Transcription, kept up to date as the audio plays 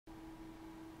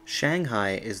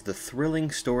Shanghai is the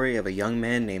thrilling story of a young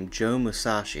man named Joe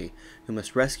Musashi who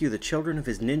must rescue the children of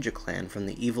his ninja clan from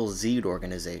the evil Zed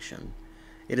organization.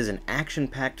 It is an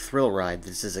action-packed thrill ride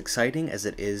that's as exciting as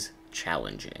it is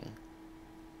challenging.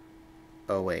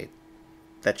 Oh wait,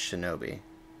 that's Shinobi.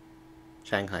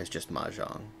 Shanghai's just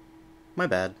Mahjong. My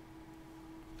bad.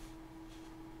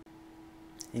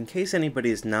 In case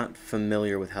anybody is not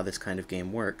familiar with how this kind of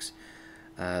game works,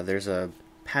 there's a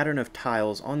pattern of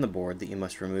tiles on the board that you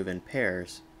must remove in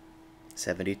pairs.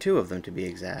 72 of them to be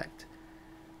exact.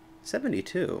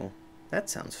 72? That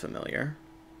sounds familiar.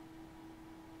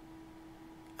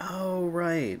 Oh,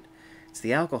 right. It's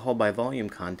the alcohol by volume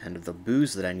content of the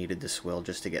booze that I needed to swill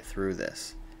just to get through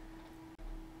this.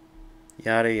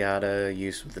 Yada yada,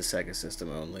 use with the Sega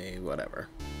system only, whatever.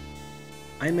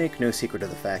 I make no secret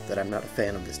of the fact that I'm not a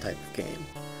fan of this type of game.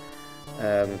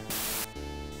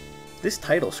 This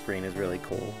title screen is really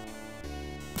cool.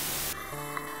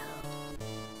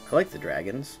 I like the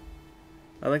dragons.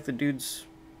 I like the dudes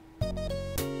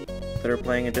that are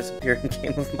playing a disappearing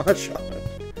game of Mahjong.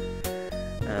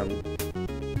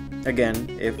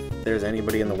 Again, if there's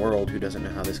anybody in the world who doesn't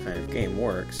know how this kind of game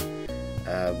works,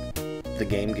 the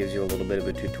game gives you a little bit of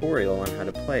a tutorial on how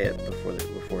to play it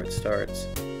before it starts.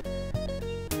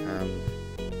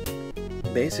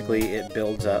 Basically, it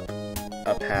builds up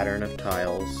a pattern of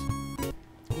tiles,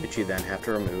 which you then have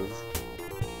to remove,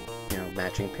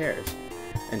 matching pairs,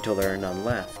 until there are none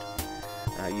left.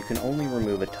 You can only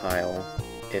remove a tile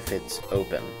if it's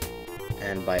open,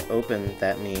 and by open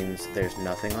that means there's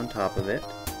nothing on top of it,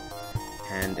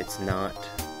 and it's not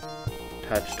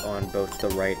touched on both the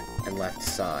right and left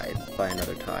side by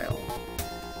another tile.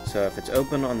 So if it's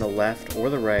open on the left or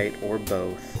the right or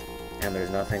both, and there's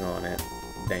nothing on it,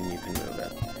 then you can move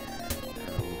it.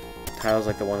 Tiles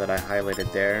like the one that I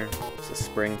highlighted there, it's a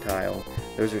spring tile.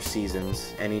 Those are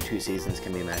seasons. Any two seasons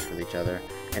can be matched with each other,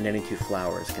 and any two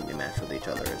flowers can be matched with each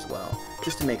other as well,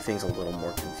 just to make things a little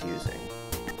more confusing.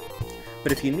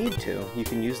 But if you need to, you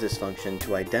can use this function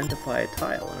to identify a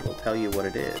tile, and it'll tell you what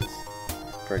it is.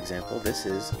 For example, this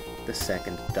is the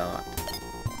second dot.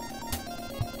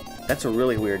 That's a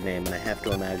really weird name, and I have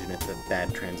to imagine it's a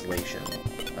bad translation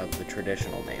of the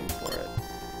traditional name for it.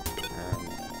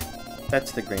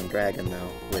 That's the green dragon,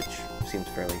 though, which seems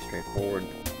fairly straightforward.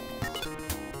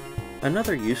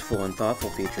 Another useful and thoughtful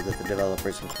feature that the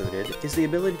developers included is the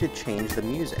ability to change the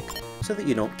music, so that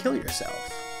you don't kill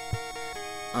yourself.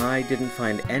 I didn't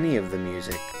find any of the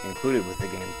music included with the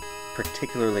game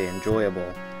particularly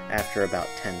enjoyable after about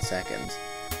 10 seconds,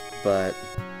 but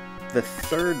the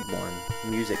third one,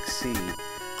 Music C,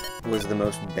 was the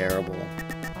most bearable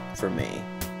for me.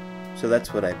 So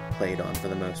that's what I played on for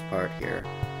the most part here.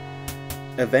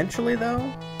 Eventually, though,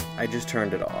 I just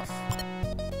turned it off.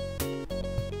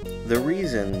 The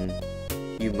reason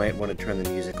you might want to turn the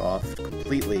music off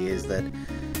completely is that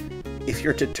if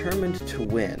you're determined to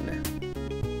win,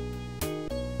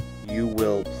 you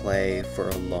will play for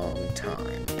a long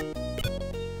time.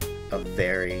 A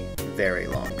very, very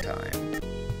long time.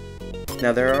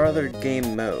 Now, there are other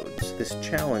game modes. This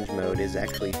challenge mode is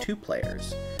actually 2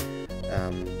 players.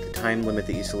 The time limit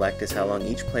that you select is how long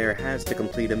each player has to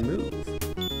complete a move,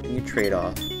 and you trade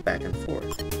off back and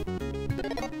forth.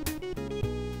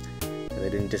 They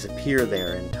didn't disappear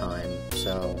there in time,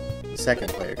 so the second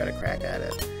player got a crack at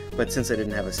it. But since I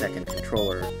didn't have a second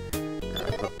controller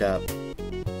hooked up,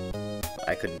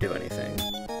 I couldn't do anything.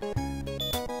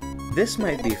 This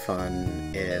might be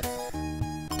fun if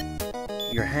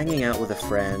you're hanging out with a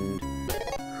friend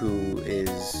who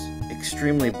is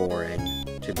extremely boring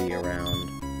to be around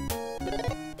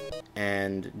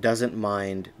and doesn't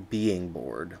mind being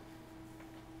bored.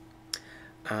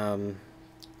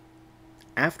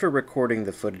 After recording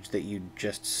the footage that you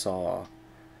just saw,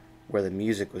 where the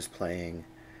music was playing,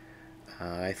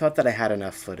 I thought that I had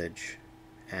enough footage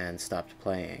and stopped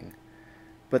playing.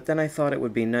 But then I thought it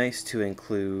would be nice to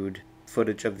include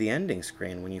footage of the ending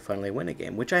screen when you finally win a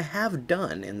game, which I have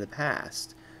done in the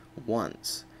past,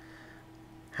 once.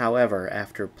 However,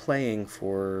 after playing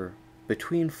for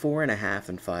between 4.5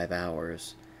 and 5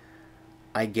 hours,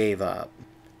 I gave up,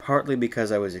 partly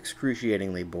because I was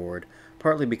excruciatingly bored,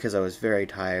 partly because I was very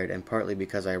tired, and partly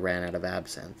because I ran out of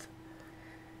absinthe.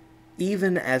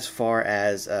 Even as far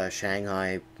as a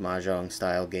Shanghai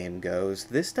Mahjong-style game goes,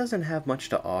 this doesn't have much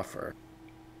to offer.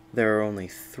 There are only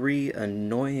 3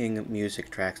 annoying music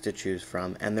tracks to choose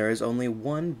from, and there is only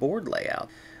 1 board layout.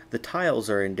 The tiles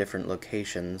are in different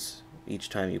locations each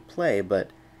time you play, but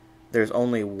there's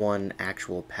only 1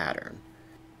 actual pattern.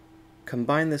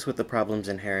 Combine this with the problems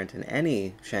inherent in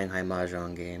any Shanghai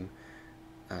Mahjong game,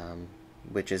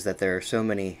 which is that there are so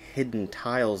many hidden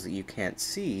tiles that you can't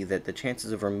see that the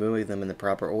chances of removing them in the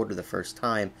proper order the first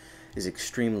time is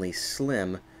extremely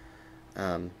slim.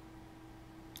 Um,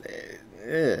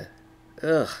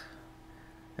 ugh.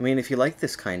 I mean, if you like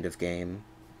this kind of game,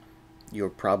 you're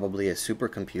probably a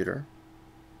supercomputer,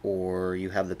 or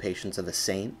you have the patience of a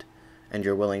saint, and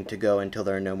you're willing to go until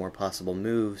there are no more possible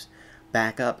moves,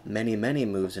 back up many, many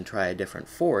moves and try a different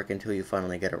fork until you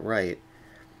finally get it right.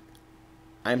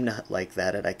 I'm not like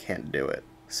that, and I can't do it.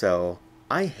 So,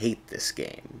 I hate this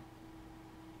game.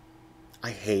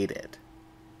 I hate it.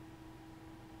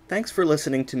 Thanks for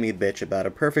listening to me bitch about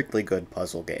a perfectly good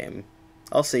puzzle game.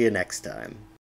 I'll see you next time.